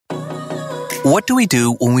What do we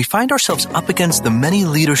do when we find ourselves up against the many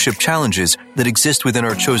leadership challenges that exist within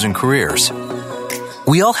our chosen careers?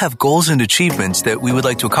 We all have goals and achievements that we would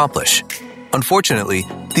like to accomplish. Unfortunately,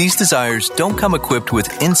 these desires don't come equipped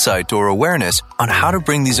with insight or awareness on how to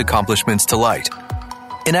bring these accomplishments to light.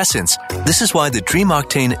 In essence, this is why the Dream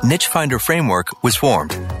Octane Niche Finder Framework was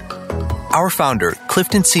formed. Our founder,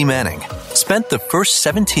 Clifton C. Manning, spent the first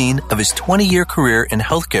 17 of his 20-year career in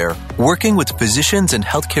healthcare working with physicians and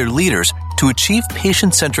healthcare leaders to achieve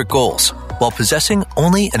patient-centric goals while possessing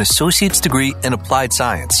only an associate's degree in applied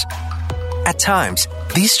science. At times,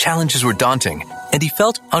 these challenges were daunting, and he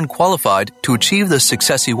felt unqualified to achieve the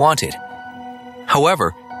success he wanted.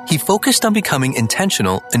 However, he focused on becoming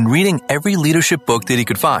intentional and reading every leadership book that he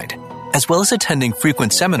could find, as well as attending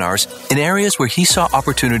frequent seminars in areas where he saw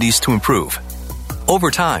opportunities to improve. Over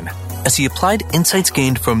time, as he applied insights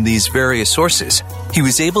gained from these various sources, he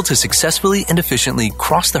was able to successfully and efficiently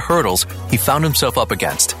cross the hurdles he found himself up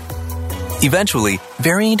against. Eventually,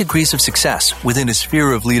 varying degrees of success within his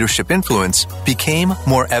sphere of leadership influence became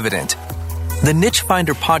more evident. The Niche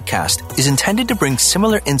Finder podcast is intended to bring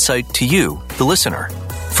similar insight to you, the listener,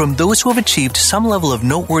 from those who have achieved some level of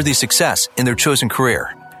noteworthy success in their chosen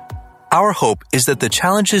career. Our hope is that the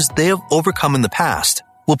challenges they have overcome in the past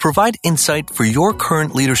will provide insight for your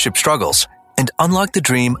current leadership struggles and unlock the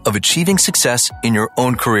dream of achieving success in your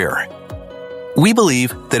own career. We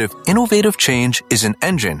believe that if innovative change is an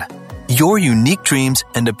engine, your unique dreams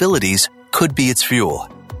and abilities could be its fuel.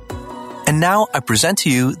 And now I present to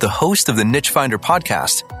you the host of the Niche Finder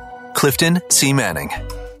podcast, Clifton C. Manning.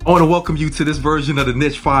 I want to welcome you to this version of the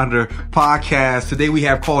Niche Finder podcast. Today we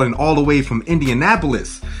have calling all the way from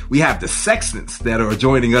Indianapolis. We have the Saxtons that are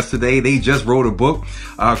joining us today. They just wrote a book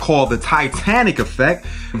called The Titanic Effect.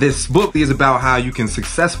 This book is about how you can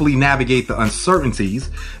successfully navigate the uncertainties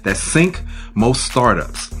that sink most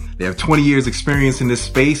startups. They have 20 years experience in this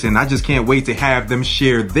space, and I just can't wait to have them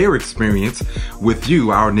share their experience with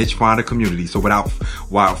you, our Niche Finder community. So without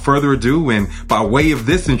further ado, and by way of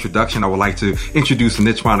this introduction, I would like to introduce the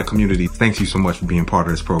Niche Finder community. Thank you so much for being part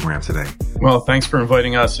of this program today. Well, thanks for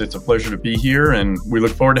inviting us. It's a pleasure to be here, and we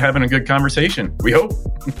look forward to having a good conversation. We hope.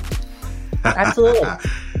 Absolutely.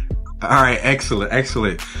 All right,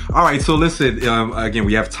 excellent. All right, so listen, again,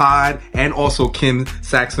 we have Todd and also Kim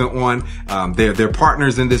Saxton on. They're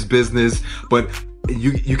partners in this business, but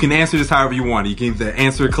you can answer this however you want. You can either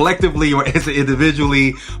answer it collectively or answer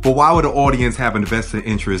individually, but why would the audience have an vested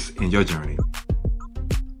interest in your journey?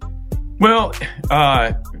 Well,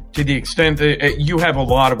 to the extent that you have a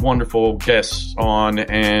lot of wonderful guests on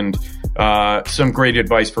and some great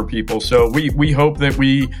advice for people. So we hope that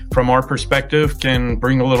we, from our perspective, can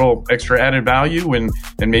bring a little extra added value and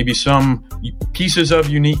maybe some pieces of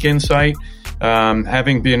unique insight.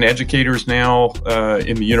 Having been educators now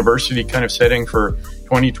in the university kind of setting for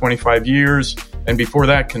 20, 25 years, and before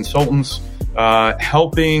that, consultants,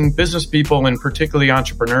 helping business people and particularly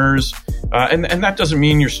entrepreneurs. And that doesn't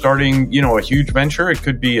mean you're starting, a huge venture. It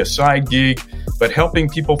could be a side gig, but helping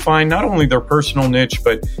people find not only their personal niche,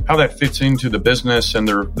 but how that fits into the business and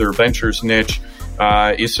their ventures niche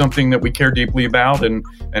is something that we care deeply about and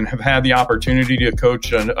have had the opportunity to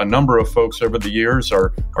coach a number of folks over the years,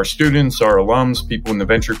 our students, our alums, people in the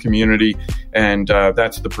venture community. And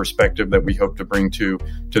that's the perspective that we hope to bring to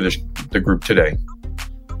the group today.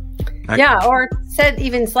 Yeah, or said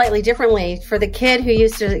even slightly differently, for the kid who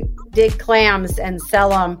used to dig clams and sell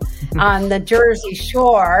them on the Jersey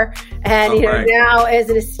Shore, and now is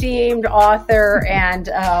an esteemed author and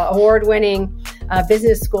award-winning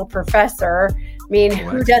business school professor. I mean,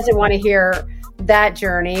 who doesn't want to hear that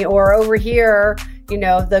journey? Or over here,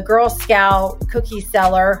 the Girl Scout cookie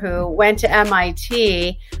seller who went to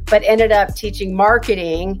MIT but ended up teaching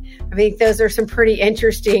marketing. I think those are some pretty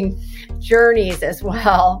interesting journeys as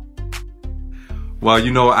well. Well,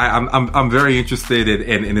 I'm very interested,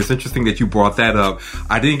 and it's interesting that you brought that up.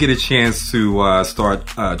 I didn't get a chance to start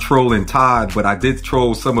trolling Todd, but I did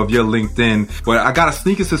troll some of your LinkedIn. But I got a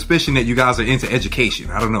sneaking suspicion that you guys are into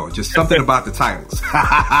education. I don't know, just something about the titles.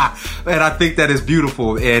 And I think that is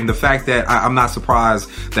beautiful, and the fact that I'm not surprised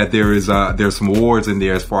that there's some awards in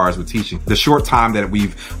there as far as with teaching. The short time that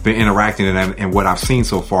we've been interacting and what I've seen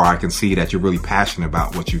so far, I can see that you're really passionate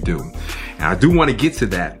about what you do, and I do want to get to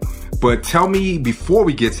that. But tell me, before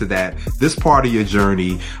we get to that, this part of your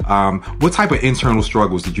journey, what type of internal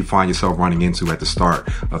struggles did you find yourself running into at the start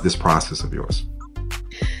of this process of yours?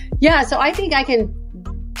 Yeah, so I think I can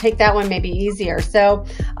take that one maybe easier. So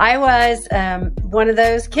I was one of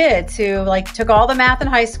those kids who took all the math in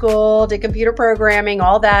high school, did computer programming,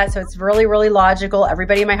 all that. So it's really, really logical.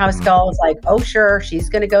 Everybody in my house was like, oh, sure, she's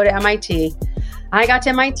going to go to MIT. I got to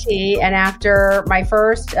MIT, and after my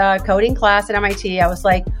first coding class at MIT, I was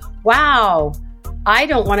like, wow, I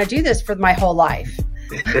don't want to do this for my whole life.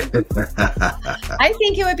 I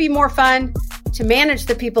think it would be more fun to manage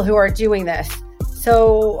the people who are doing this.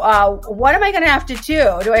 So what am I going to have to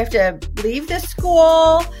do? Do I have to leave this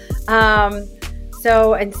school?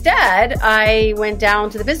 So instead, I went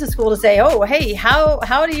down to the business school to say, oh, hey,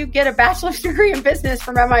 how do you get a bachelor's degree in business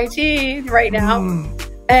from MIT right now?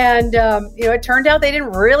 And, it turned out they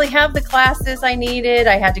didn't really have the classes I needed.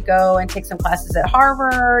 I had to go and take some classes at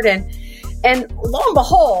Harvard. And lo and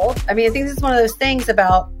behold, I think this is one of those things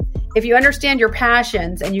about if you understand your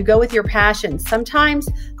passions and you go with your passions, sometimes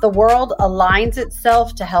the world aligns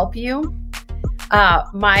itself to help you.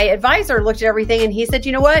 My advisor looked at everything and he said,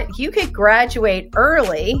 you know what? You could graduate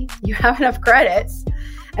early. You have enough credits.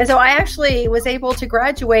 And so I actually was able to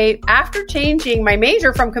graduate after changing my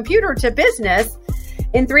major from computer to business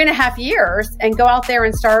in 3.5 years and go out there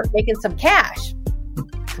and start making some cash.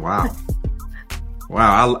 Wow.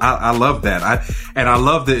 Wow, I love that. I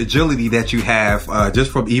love the agility that you have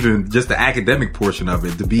just from even just the academic portion of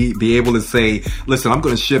it to be able to say, listen, I'm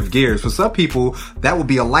going to shift gears. For some people, that would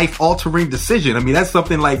be a life altering decision. That's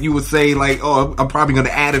something like you would say like, oh, I'm probably going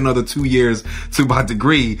to add another 2 years to my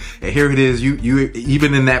degree. And here it is. You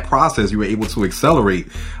even in that process, you were able to accelerate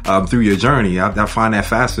through your journey. I find that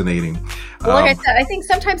fascinating. Well, like I said, I think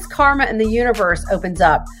sometimes karma in the universe opens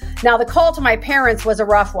up. Now, the call to my parents was a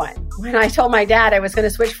rough one. When I told my dad I was going to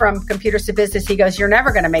switch from computers to business, he goes, you're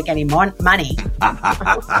never going to make any money.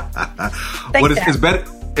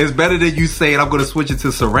 It's better than you saying I'm going to switch it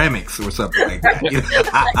to ceramics or something like that.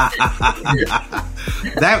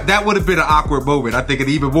 That would have been an awkward moment. I think an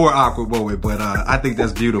even more awkward moment, but I think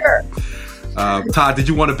that's beautiful. Sure. Todd, did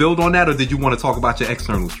you want to build on that or did you want to talk about your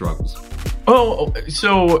external struggles? Oh,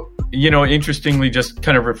 so, interestingly, just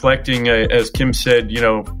kind of reflecting, as Kim said,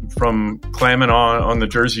 from clamming on the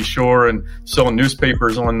Jersey Shore and selling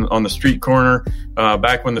newspapers on the street corner,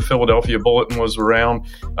 back when the Philadelphia Bulletin was around,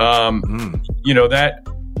 that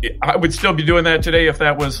I would still be doing that today if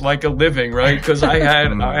that was like a living, right? Because I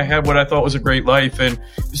had what I thought was a great life. And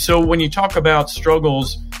so when you talk about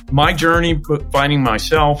struggles, my journey, finding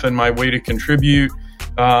myself and my way to contribute,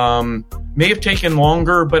 may have taken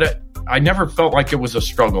longer, but I never felt like it was a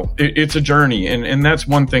struggle. It's a journey. And that's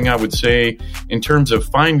one thing I would say in terms of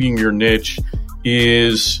finding your niche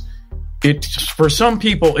is for some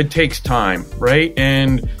people, it takes time, right?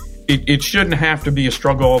 And it shouldn't have to be a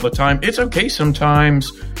struggle all the time. It's okay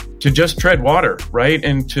sometimes to just tread water, right?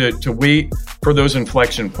 And to wait for those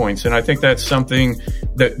inflection points. And I think that's something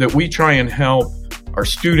that we try and help our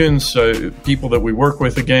students, people that we work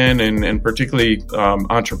with again, and particularly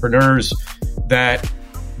entrepreneurs, that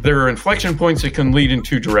there are inflection points that can lead in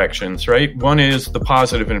two directions, right? One is the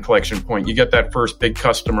positive inflection point. You get that first big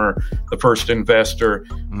customer, the first investor,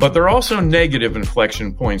 but there are also negative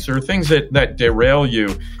inflection points. There are things that derail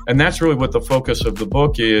you. And that's really what the focus of the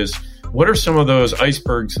book is. What are some of those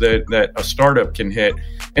icebergs that a startup can hit?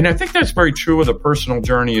 And I think that's very true of the personal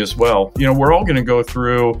journey as well. We're all going to go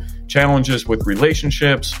through challenges with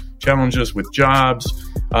relationships, challenges with jobs,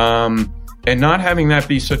 and not having that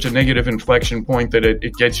be such a negative inflection point that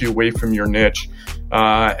it gets you away from your niche.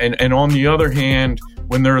 And on the other hand,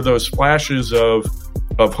 when there are those flashes of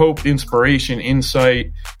hope, inspiration,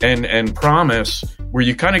 insight, and promise, where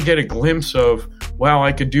you kind of get a glimpse of, wow,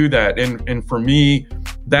 I could do that. And for me,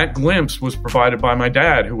 that glimpse was provided by my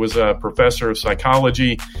dad, who was a professor of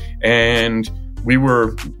psychology. And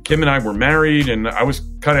Kim and I were married, and I was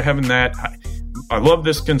kind of having that. I love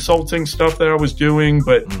this consulting stuff that I was doing,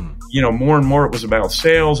 but more and more it was about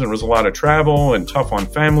sales, and it was a lot of travel and tough on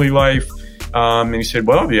family life. And he said,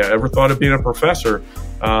 well, have you ever thought of being a professor?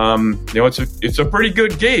 It's a pretty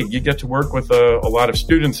good gig. You get to work with a lot of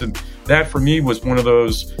students. And that for me was one of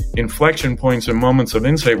those inflection points and moments of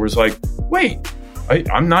insight where it's like, wait,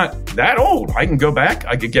 I'm not that old. I can go back.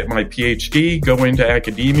 I could get my PhD, go into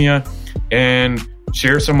academia, and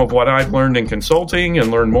share some of what I've learned in consulting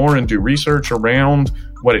and learn more and do research around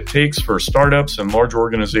what it takes for startups and large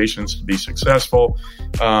organizations to be successful.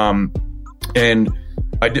 And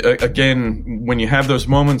again, when you have those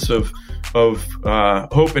moments of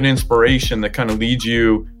hope and inspiration that kind of lead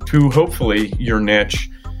you to hopefully your niche,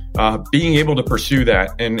 being able to pursue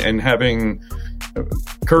that and having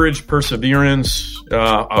courage, perseverance,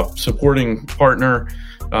 a supporting partner,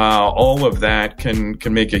 all of that can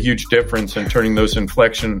make a huge difference in turning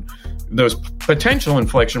those potential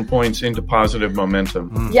inflection points into positive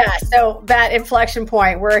momentum. Yeah. So that inflection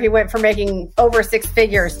point where he went from making over six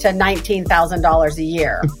figures to $19,000 a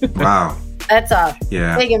year. Wow. That's a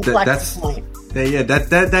big inflection point. Yeah,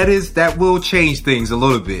 that will change things a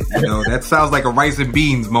little bit. That sounds like a rice and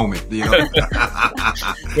beans moment.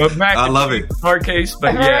 Well, I love it. In our case,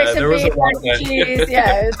 but there was a lot of that. Cheese,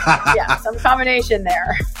 yeah, some combination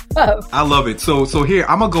there. I love it. So here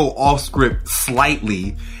I'm gonna go off script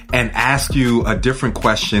slightly and ask you a different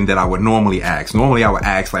question that I would normally ask. Normally, I would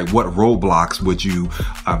ask what roadblocks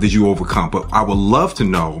did you overcome? But I would love to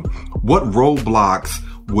know what roadblocks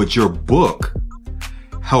would your book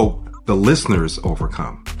help the listeners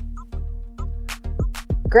overcome?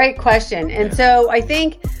 Great question. And so I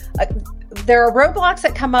think there are roadblocks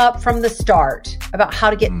that come up from the start about how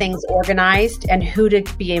to get things organized and who to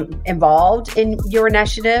be involved in your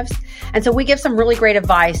initiatives. And so we give some really great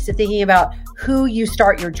advice to thinking about who you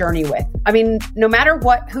start your journey with. I mean, no matter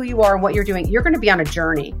who you are and what you're doing, you're going to be on a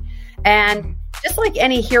journey. And just like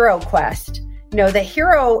any hero quest, the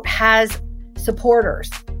hero has supporters.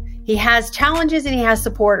 He has challenges and he has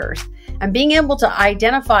supporters. And being able to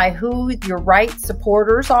identify who your right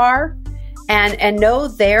supporters are and know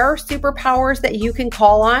their superpowers that you can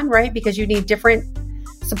call on, right? Because you need different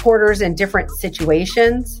supporters in different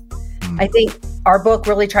situations. I think our book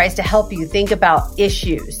really tries to help you think about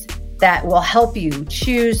issues that will help you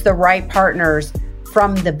choose the right partners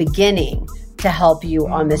from the beginning to help you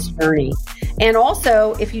on this journey. And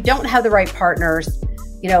also, if you don't have the right partners,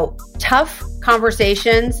 tough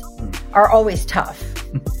conversations are always tough.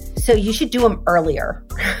 So you should do them earlier.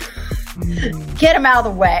 Get them out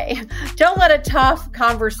of the way. Don't let a tough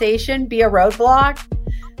conversation be a roadblock.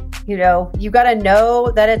 You got to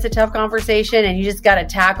know that it's a tough conversation and you just got to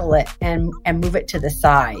tackle it and move it to the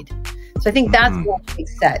side. So I think that's one big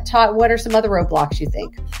set. Todd, what are some other roadblocks you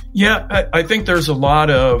think? Yeah, I think there's a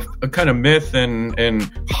lot of a kind of myth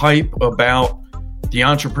and hype about the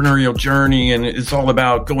entrepreneurial journey, and it's all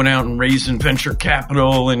about going out and raising venture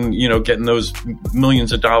capital and, getting those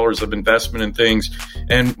millions of dollars of investment in things.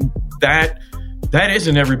 And that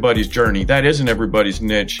isn't everybody's journey. That isn't everybody's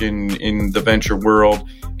niche in the venture world.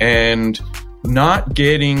 And not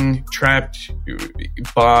getting trapped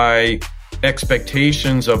by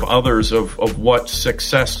expectations of others of what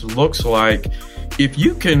success looks like. If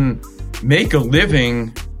you can make a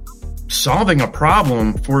living solving a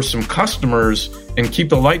problem for some customers and keep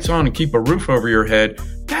the lights on and keep a roof over your head,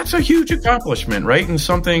 that's a huge accomplishment, right? And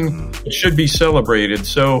something that should be celebrated.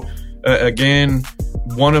 So again,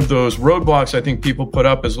 one of those roadblocks I think people put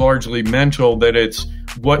up is largely mental, that it's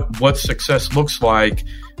what success looks like.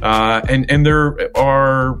 And there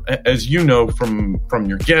are, as you know, from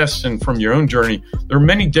your guests and from your own journey, there are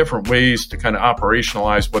many different ways to kind of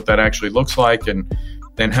operationalize what that actually looks like and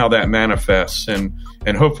how that manifests, and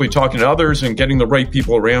hopefully talking to others and getting the right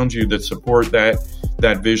people around you that support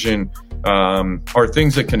that vision are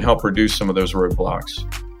things that can help reduce some of those roadblocks.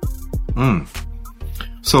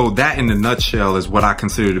 So that in a nutshell is what I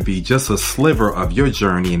consider to be just a sliver of your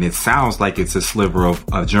journey. And it sounds like it's a sliver of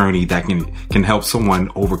a journey that can help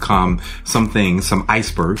someone overcome some things, some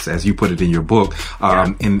icebergs, as you put it in your book,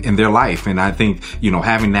 in their life. And I think,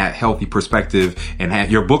 having that healthy perspective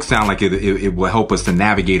and your book sound like it will help us to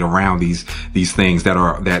navigate around these things that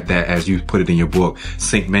as you put it in your book,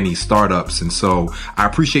 sink many startups. And so I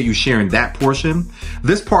appreciate you sharing that portion.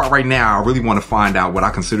 This part right now, I really want to find out what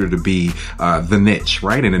I consider to be the niche,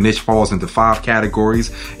 right? And the niche falls into 5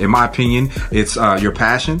 categories. In my opinion, it's your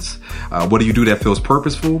passions. What do you do that feels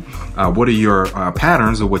purposeful? What are your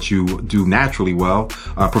patterns of what you do naturally well?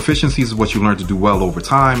 Proficiencies is what you learn to do well over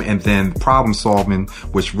time. And then problem solving,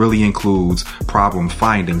 which really includes problem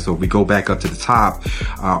finding. So if we go back up to the top,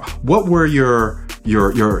 what were your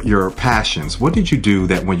passions? What did you do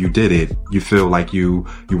that when you did it, you feel like you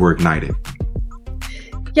were ignited?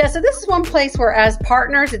 Yeah, so this is one place where as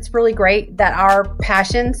partners, it's really great that our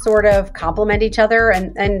passions sort of complement each other.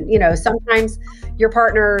 And sometimes your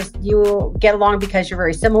partners, you get along because you're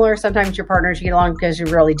very similar. Sometimes your partners, you get along because you're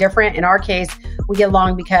really different. In our case, we get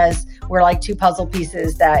along because we're like 2 puzzle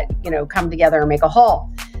pieces that, come together and make a whole.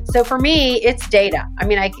 So for me, it's data. I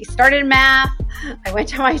mean, I started in math. I went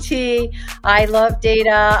to MIT. I love data.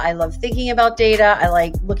 I love thinking about data. I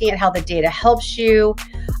like looking at how the data helps you.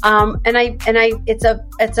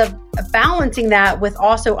 It's a balancing that with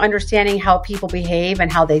also understanding how people behave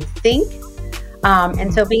and how they think.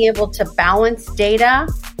 And so being able to balance data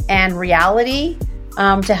and reality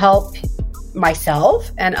to help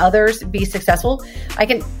myself and others be successful. I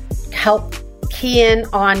can help key in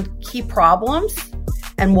on key problems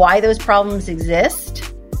and why those problems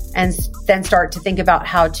exist, and then start to think about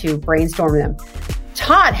how to brainstorm them.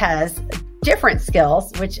 Todd has different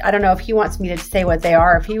skills, which I don't know if he wants me to say what they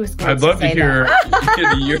are. If he was going I'd love to hear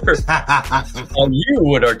yours. You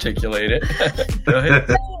would articulate it. Go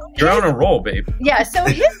ahead. you're on a roll, babe. Yeah. So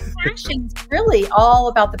his passion's really all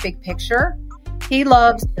about the big picture. He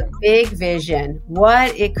loves the big vision,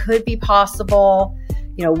 what it could be possible.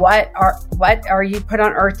 You know, what are you put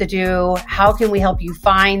on earth to do? How can we help you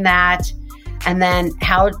find that? And then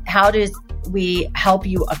how does we help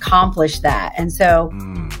you accomplish that? And so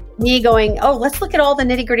me going, oh, let's look at all the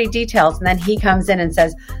nitty gritty details. And then he comes in and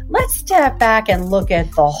says, let's step back and look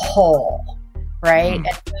at the whole, right? And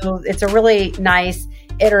so it's a really nice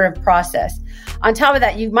iterative process. On top of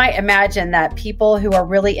that, you might imagine that people who are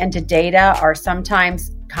really into data are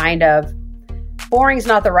sometimes kind of, boring is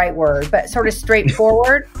not the right word, but sort of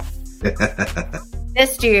straightforward.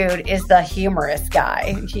 This dude is the humorous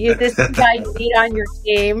guy. This guy you need on your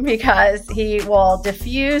team because he will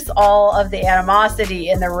diffuse all of the animosity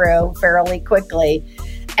in the room fairly quickly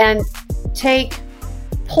and take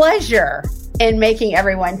pleasure in making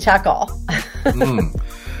everyone chuckle.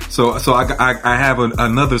 So I have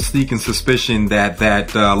another sneaking suspicion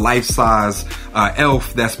that life-size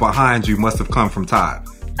elf that's behind you must have come from Todd.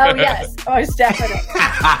 Oh, yes. Most definitely.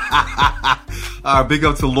 Big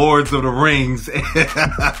up to Lords of the Rings.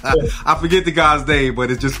 I forget the guy's name, but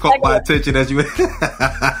it just caught my attention as you...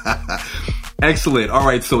 Excellent. All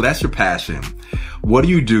right, so that's your passion. What do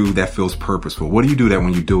you do that feels purposeful? What do you do that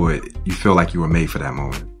when you do it, you feel like you were made for that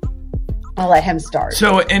moment? I'll let him start.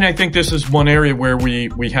 So, and I think this is one area where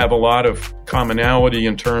we have a lot of commonality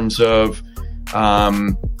in terms of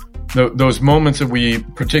those moments that we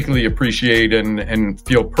particularly appreciate and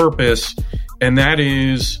feel purpose. And that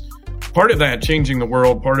is part of that changing the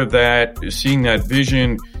world. Part of that is seeing that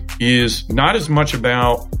vision is not as much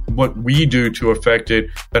about what we do to affect it,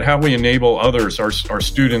 but how we enable others, our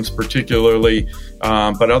students particularly,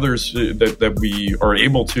 but others that we are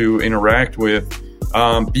able to interact with,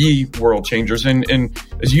 be world changers. And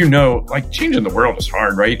as you know, like changing the world is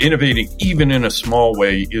hard, right? Innovating even in a small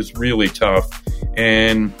way is really tough.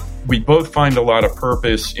 And we both find a lot of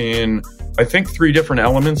purpose in, I think, 3 different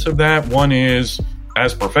elements of that. One is,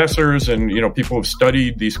 as professors and, you know, people who've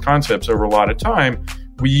studied these concepts over a lot of time,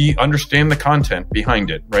 we understand the content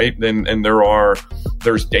behind it, right? And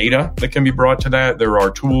there's data that can be brought to that. There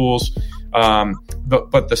are tools.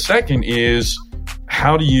 But the second is,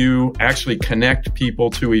 how do you actually connect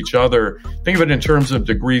people to each other? Think of it in terms of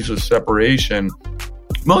degrees of separation.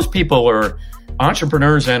 Most people are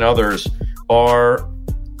entrepreneurs and others are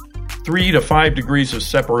 3 to 5 degrees of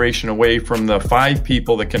separation away from the 5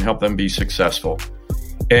 people that can help them be successful.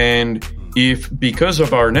 And if, because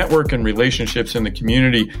of our network and relationships in the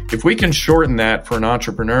community, if we can shorten that for an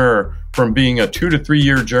entrepreneur from being a 2 to 3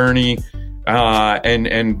 year journey,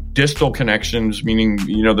 and distal connections, meaning,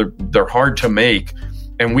 you know, they're hard to make,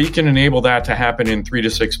 and we can enable that to happen in 3 to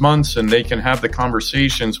 6 months, and they can have the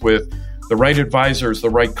conversations with the right advisors, the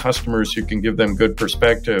right customers who can give them good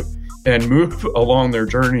perspective and move along their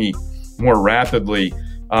journey more rapidly.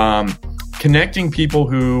 Connecting people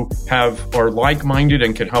who are like-minded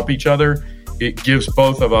and can help each other, it gives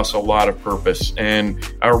both of us a lot of purpose. And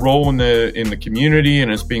our role in the community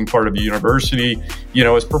and as being part of the university, you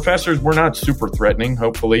know, as professors, we're not super threatening,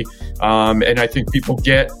 hopefully. And I think people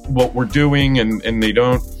get what we're doing and they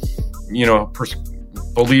don't, you know,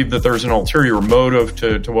 believe that there's an ulterior motive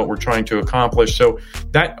to what we're trying to accomplish. So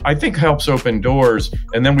that, I think, helps open doors,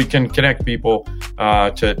 and then we can connect people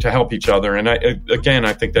to help each other. And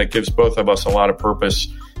I think that gives both of us a lot of purpose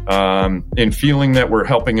in feeling that we're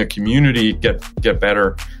helping a community get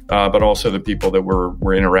better, but also the people that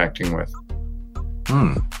we're interacting with.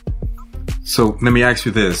 So let me ask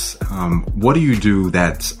you this. What do you do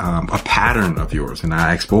that's a pattern of yours? And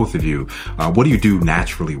I ask both of you, what do you do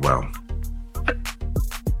naturally well?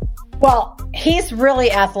 Well, he's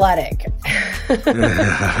really athletic.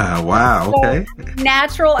 Wow. Okay. So,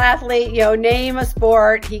 natural athlete, you know, name a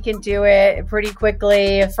sport, he can do it pretty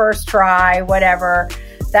quickly, first try, whatever.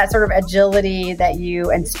 That sort of agility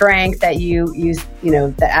and strength that you use, you know,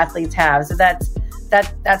 that athletes have. So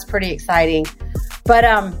that's pretty exciting. But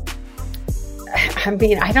I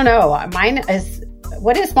mean, I don't know.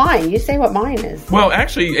 What is mine? You say what mine is. Well,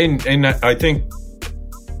 actually, and I think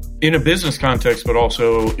in a business context, but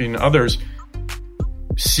also in others,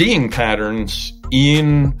 seeing patterns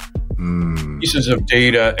in pieces of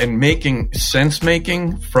data and making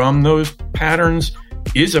sense-making from those patterns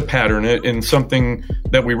is a pattern. And something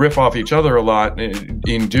that we riff off each other a lot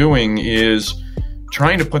in doing is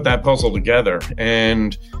trying to put that puzzle together.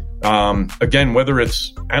 And again, whether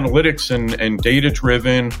it's analytics and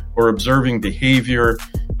data-driven or observing behavior,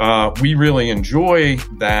 we really enjoy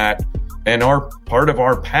that. And part of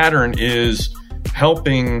our pattern is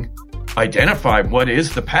helping identify what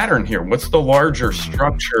is the pattern here. What's the larger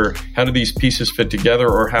structure? How do these pieces fit together,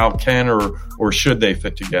 or how can or should they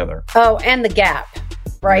fit together? Oh, and the gap,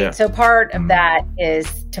 right? Yeah. So part of that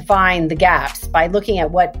is to find the gaps by looking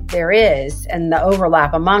at what there is and the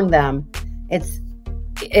overlap among them.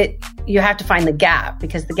 You have to find the gap,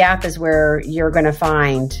 because the gap is where you're going to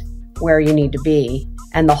find where you need to be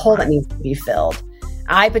and the hole that needs to be filled.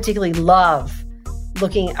 I particularly love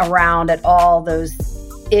looking around at all those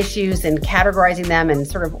issues and categorizing them and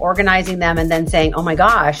sort of organizing them, and then saying, oh my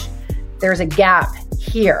gosh, there's a gap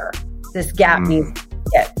here. This gap needs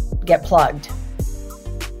to get plugged.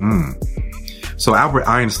 So Albert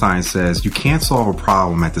Einstein says you can't solve a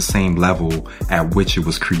problem at the same level at which it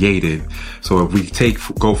was created. So if we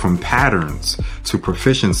go from patterns to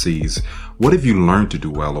proficiencies, what have you learned to do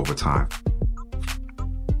well over time?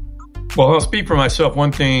 Well, I'll speak for myself.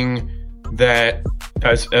 One thing that,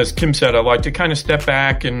 as Kim said, I like to kind of step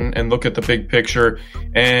back and look at the big picture.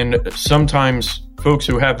 And sometimes folks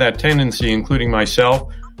who have that tendency, including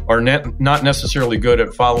myself, are not necessarily good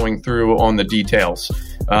at following through on the details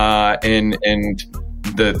and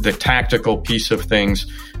the tactical piece of things.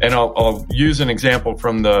 And I'll use an example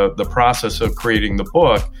from the process of creating the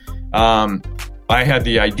book. I had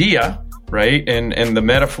the idea, right, and the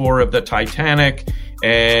metaphor of the Titanic,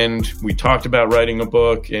 and we talked about writing a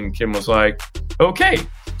book, and Kim was like, okay,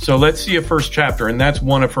 so let's see a first chapter. And that's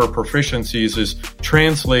one of her proficiencies, is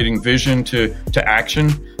translating vision to action,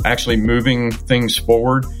 actually moving things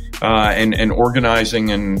forward and organizing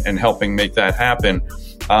and helping make that happen.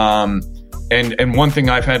 And one thing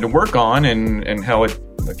I've had to work on and how it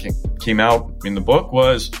came out in the book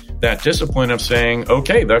was that discipline of saying,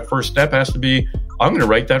 okay, that first step has to be, I'm going to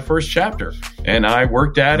write that first chapter. And I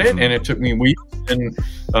worked at it, and it took me weeks, and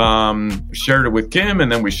shared it with Kim,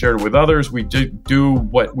 and then we shared it with others. We do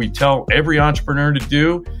what we tell every entrepreneur to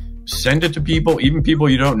do: send it to people, even people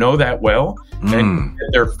you don't know that well, and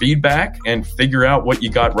get their feedback and figure out what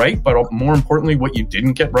you got right, but more importantly, what you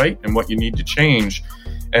didn't get right and what you need to change.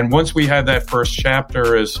 And once we had that first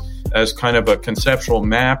chapter as kind of a conceptual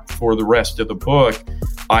map for the rest of the book,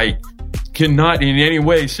 I cannot in any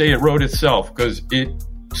way say it wrote itself, because it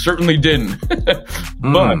certainly didn't.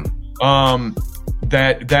 But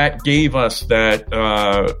that gave us that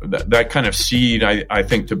kind of seed, I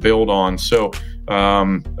think, to build on. So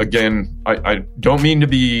again, I don't mean to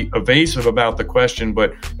be evasive about the question,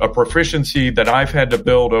 but a proficiency that I've had to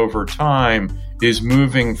build over time is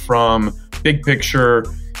moving from big picture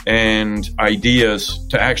and ideas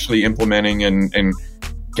to actually implementing and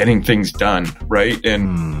getting things done, right?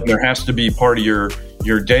 And there has to be part of your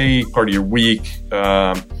day, part of your week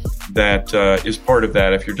that is part of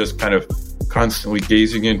that. If you're just kind of constantly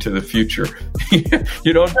gazing into the future,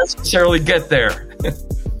 you don't necessarily get there.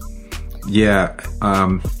 Yeah.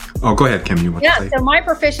 Go ahead, Kim. You want to say? So my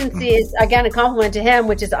proficiency is, again, a compliment to him,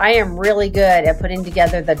 which is I am really good at putting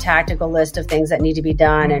together the tactical list of things that need to be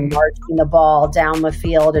done and marching the ball down the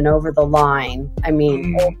field and over the line. I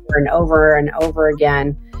mean, over and over and over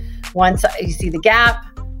again. Once you see the gap,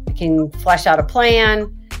 I can flesh out a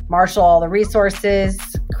plan, marshal all the resources,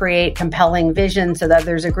 create compelling vision so that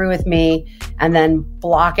others agree with me, and then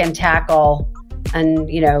block and tackle and,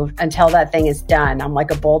 until that thing is done. I'm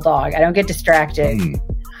like a bulldog. I don't get distracted.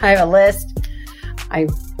 I have a list. I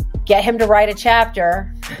get him to write a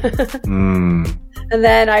chapter. And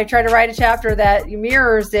then I try to write a chapter that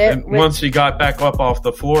mirrors it. And once he got back up off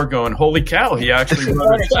the floor going, holy cow, he actually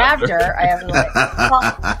wrote a chapter. I have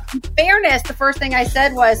in fairness, the first thing I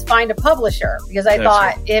said was find a publisher, because I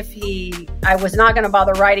thought I was not going to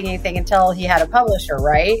bother writing anything until he had a publisher,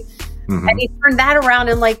 right? And he turned that around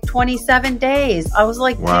in like 27 days. I was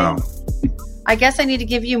like, wow. Dude, I guess I need to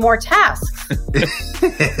give you more tasks.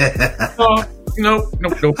 Nope.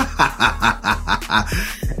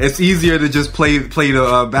 It's easier to just play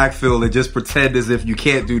the backfield and just pretend as if you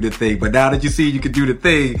can't do the thing. But now that you see you can do the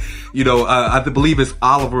thing, I believe it's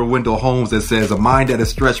Oliver Wendell Holmes that says a mind that is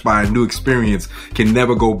stretched by a new experience can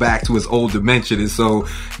never go back to its old dimension. And so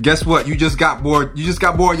guess what? You just got more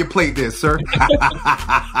on your plate there, sir.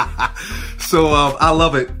 So I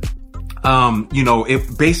love it.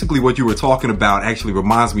 It basically what you were talking about actually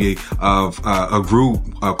reminds me of a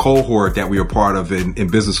cohort that we were part of in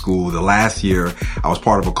business school. The last year I was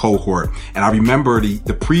part of a cohort, and I remember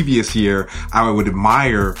the previous year I would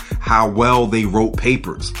admire how well they wrote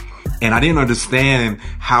papers. And I didn't understand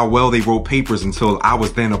how well they wrote papers until I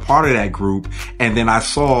was then a part of that group. And then I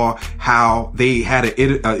saw how they had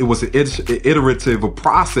it was an iterative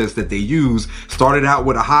process that they used. Started out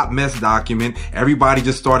with a hot mess document. Everybody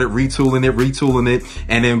just started retooling it.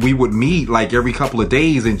 And then we would meet like every couple of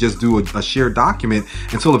days and just do a shared document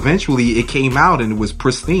until eventually it came out and it was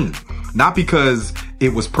pristine. Not because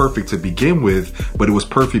it was perfect to begin with, but it was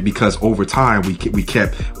perfect because over time we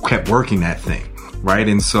kept working that thing. Right.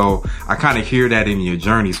 And so I kind of hear that in your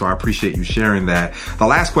journey. So I appreciate you sharing that. The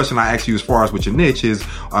last question I asked you as far as with your niche is,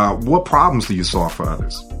 what problems do you solve for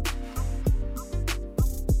others?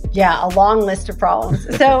 Yeah, a long list of problems.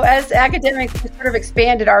 So as academics, we sort of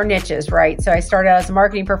expanded our niches, right? So I started out as a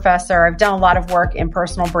marketing professor. I've done a lot of work in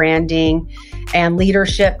personal branding and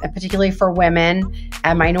leadership, particularly for women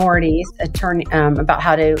and minorities, about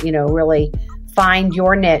how to, really find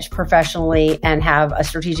your niche professionally and have a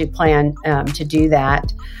strategic plan to do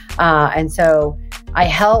that. And so I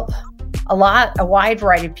help a wide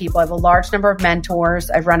variety of people. I have a large number of mentors.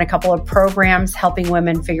 I've run a couple of programs helping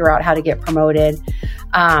women figure out how to get promoted.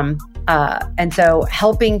 And so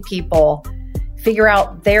helping people figure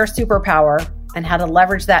out their superpower and how to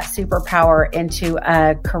leverage that superpower into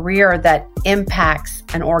a career that impacts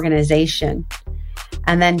an organization,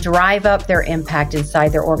 and then drive up their impact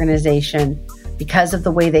inside their organization because of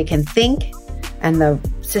the way they can think and the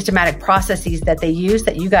systematic processes that they use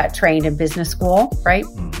that you got trained in business school, right?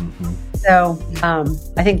 Mm-hmm. So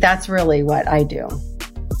I think that's really what I do.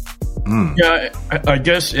 Yeah, I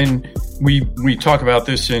guess, and we talk about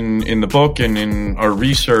this in the book and in our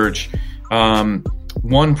research.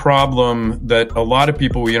 One problem that a lot of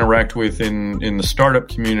people we interact with in the startup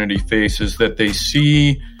community face is that they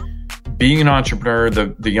see being an entrepreneur,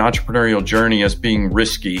 the entrepreneurial journey, as being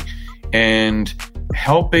risky, and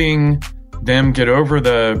helping them get over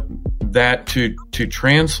that to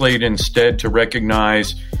translate instead to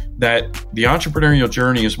recognize that the entrepreneurial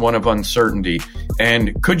journey is one of uncertainty.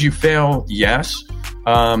 And could you fail? Yes.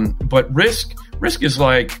 But risk is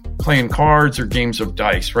like playing cards or games of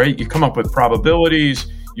dice, right? You come up with probabilities,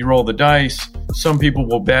 you roll the dice. Some people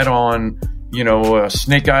will bet on,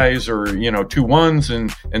 snake eyes or, 2 ones,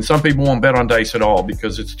 and some people won't bet on dice at all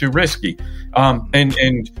because it's too risky.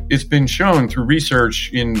 And it's been shown through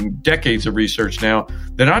research, in decades of research now,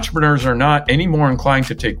 that entrepreneurs are not any more inclined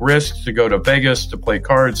to take risks, to go to Vegas, to play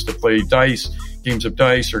cards, to play dice, games of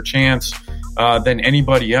dice or chance, than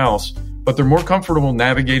anybody else. But they're more comfortable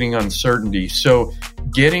navigating uncertainty. So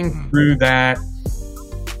getting through that,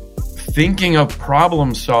 thinking of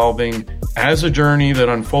problem solving as a journey that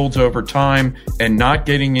unfolds over time, and not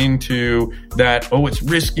getting into that, it's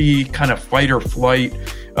risky kind of fight or flight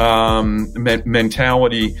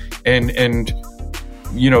mentality. And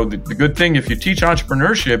the good thing, if you teach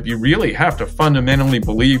entrepreneurship, you really have to fundamentally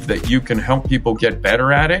believe that you can help people get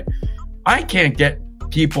better at it. I can't get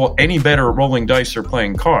people any better at rolling dice or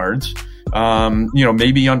playing cards.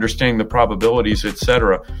 Maybe understanding the probabilities,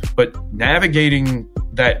 etc. But navigating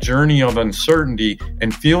that journey of uncertainty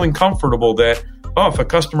and feeling comfortable that, if a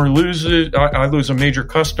customer loses, I lose a major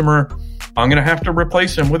customer, I'm going to have to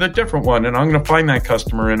replace him with a different one, and I'm going to find that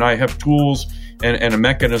customer, and I have tools and a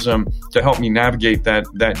mechanism to help me navigate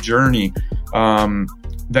that journey.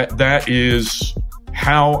 That is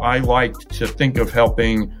how I like to think of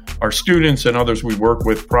helping our students and others we work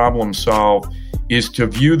with problem solve, is to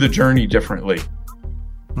view the journey differently.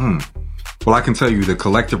 Well, I can tell you the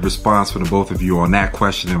collective response from the both of you on that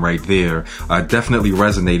question right there definitely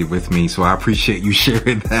resonated with me. So I appreciate you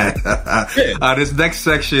sharing that. This next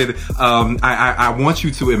section, I want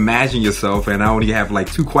you to imagine yourself, and I only have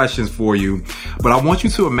like 2 questions for you, but I want you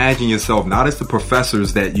to imagine yourself not as the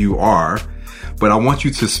professors that you are, but I want you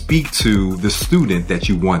to speak to the student that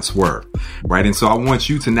you once were, right? And so I want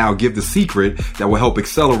you to now give the secret that will help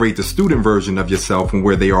accelerate the student version of yourself from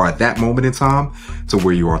where they are at that moment in time to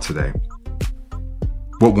where you are today.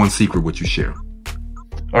 What one secret would you share?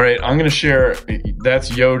 All right, I'm going to share. That's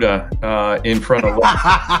Yoda in front of.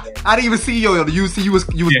 I didn't even see Yoda. You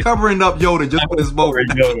was covering up Yoda just for this moment.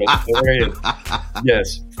 Yoda.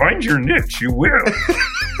 Yes, find your niche. You will.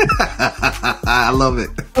 I love it.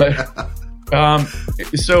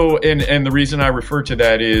 So, and the reason I refer to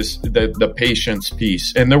that is the patience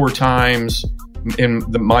piece. And there were times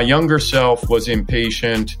my younger self was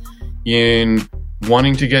impatient in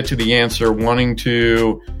wanting to get to the answer, wanting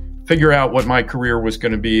to figure out what my career was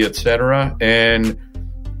going to be, etc. And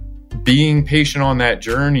being patient on that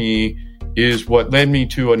journey is what led me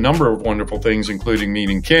to a number of wonderful things, including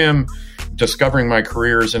meeting Kim, discovering my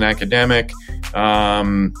career as an academic,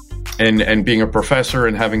 and being a professor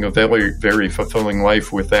and having a very, very fulfilling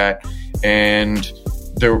life with that. And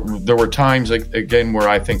there were times, again, where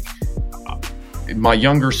I think my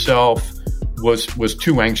younger self was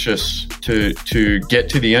too anxious to get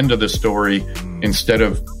to the end of the story instead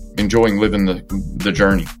of enjoying living the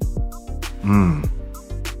journey.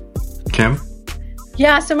 Kim?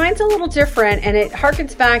 Yeah, so mine's a little different, and it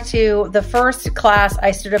harkens back to the first class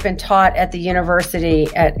I stood up and taught at the university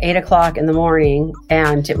at 8 o'clock in the morning,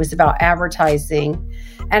 and it was about advertising.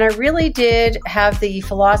 And I really did have the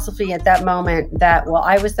philosophy at that moment that, well,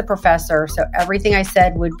 I was the professor, so everything I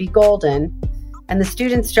said would be golden, and the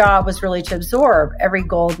student's job was really to absorb every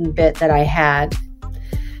golden bit that I had.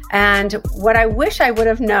 And what I wish I would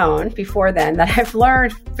have known before then, that I've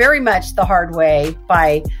learned very much the hard way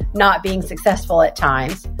by not being successful at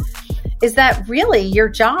times, is that really your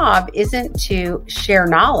job isn't to share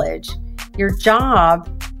knowledge. Your job,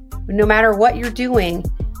 no matter what you're doing,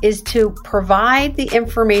 is to provide the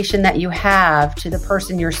information that you have to the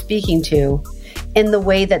person you're speaking to in the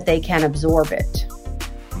way that they can absorb it.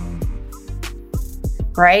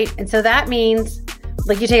 Right? And so that means,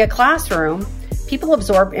 like, you take a classroom, people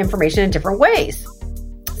absorb information in different ways.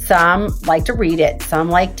 Some like to read it, some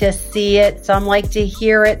like to see it, some like to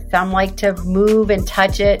hear it, some like to move and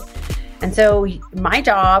touch it. And so my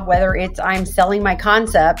job, whether it's I'm selling my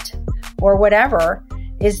concept or whatever,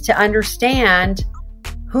 is to understand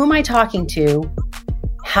who am I talking to,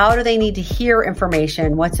 how do they need to hear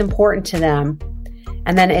information, what's important to them,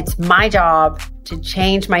 and then it's my job to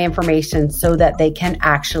change my information so that they can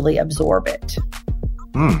actually absorb it.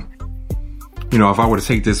 You know, if I were to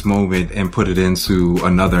take this moment and put it into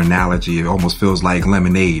another analogy, it almost feels like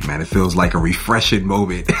lemonade, man. It feels like a refreshing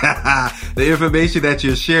moment. The information that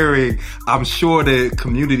you're sharing, I'm sure the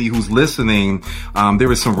community who's listening, there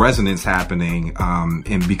is some resonance happening.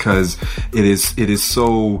 And because it is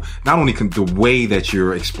so, not only the way that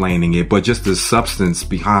you're explaining it, but just the substance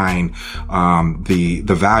behind, the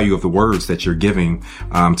value of the words that you're giving,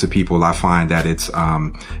 to people. I find that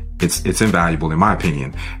it's invaluable in my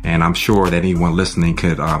opinion. And I'm sure that anyone listening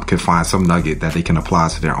could find some nugget that they can apply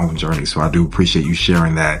to their own journey. So I do appreciate you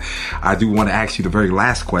sharing that. I do want to ask you the very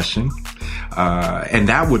last question. And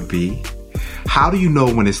that would be, how do you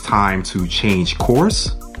know when it's time to change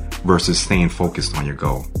course versus staying focused on your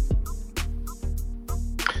goal?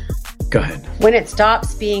 Go ahead. When it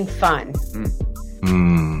stops being fun.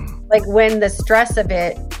 Like when the stress of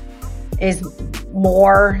it is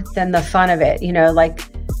more than the fun of it, you know, like,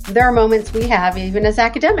 there are moments we have even as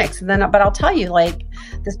academics. But I'll tell you, like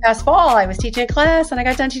this past fall, I was teaching a class and I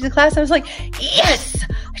got done teaching the class. I was like, yes,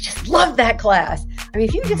 I just loved that class. I mean,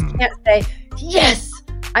 if you just can't say, yes,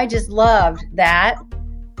 I just loved that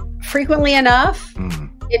frequently enough,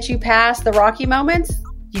 get you past the rocky moments,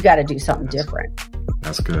 you got to do something different.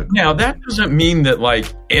 That's good. Now, that doesn't mean that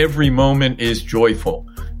like every moment is joyful.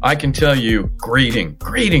 I can tell you,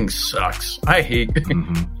 grading sucks. I hate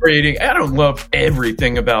grading. I don't love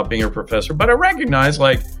everything about being a professor, but I recognize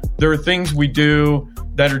like there are things we do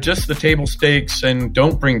that are just the table stakes and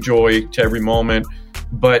don't bring joy to every moment.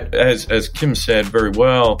 But as Kim said very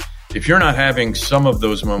well, if you're not having some of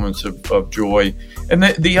those moments of joy, and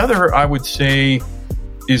the other I would say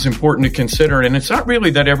is important to consider, and it's not really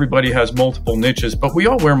that everybody has multiple niches, but we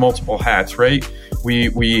all wear multiple hats, right?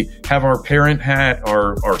 We have our parent hat,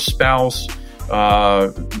 our spouse,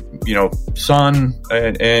 son,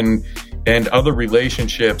 and other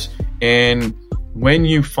relationships. And when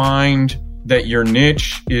you find that your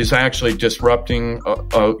niche is actually disrupting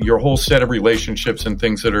your whole set of relationships and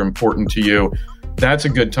things that are important to you, that's a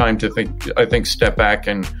good time to think, step back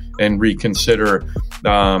and reconsider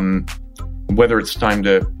whether it's time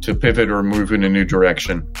to pivot or move in a new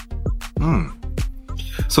direction.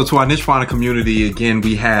 So to our Niche Finder community, again,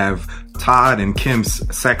 we have Todd and Kim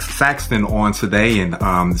Saxton on today,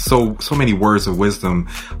 and so many words of wisdom.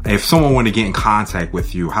 If someone wanted to get in contact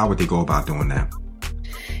with you, how would they go about doing that?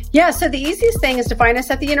 Yeah, so the easiest thing is to find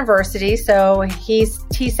us at the university. So he's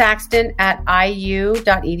T. Saxton at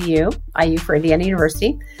IU.edu, IU for Indiana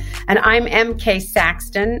University. And I'm MK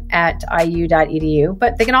Saxton at IU.edu.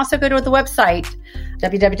 But they can also go to the website,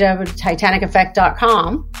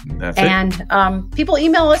 www.titaniceffect.com. That's and people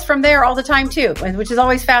email us from there all the time too, which is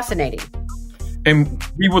always fascinating. And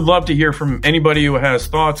we would love to hear from anybody who has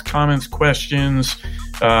thoughts, comments, questions,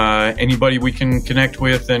 anybody we can connect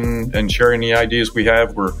with and share any ideas we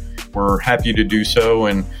have. We're happy to do so.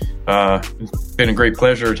 And it's been a great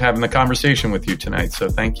pleasure having the conversation with you tonight. So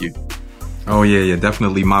thank you. Oh, yeah,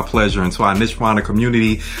 definitely my pleasure. And to our niche finder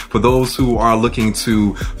community, for those who are looking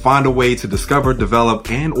to find a way to discover, develop,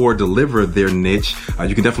 and or deliver their niche,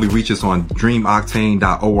 you can definitely reach us on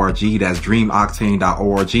dreamoctane.org. That's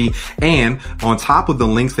dreamoctane.org. And on top of the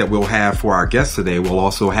links that we'll have for our guests today, we'll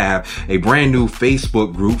also have a brand new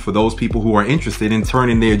Facebook group for those people who are interested in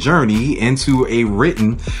turning their journey into a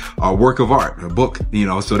written work of art, a book.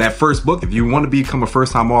 So that first book, if you want to become a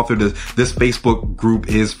first-time author, this Facebook group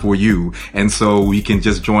is for you. And so you can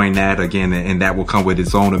just join that again, and that will come with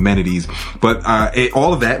its own amenities. But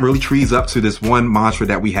all of that really trees up to this one mantra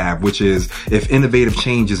that we have, which is, if innovative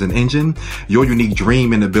change is an engine, your unique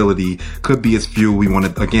dream and ability could be its fuel. We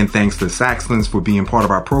want to, again, thanks to Saxtons for being part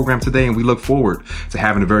of our program today, and we look forward to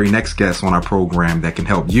having the very next guest on our program that can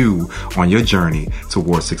help you on your journey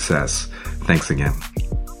towards success. Thanks again.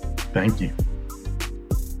 Thank you.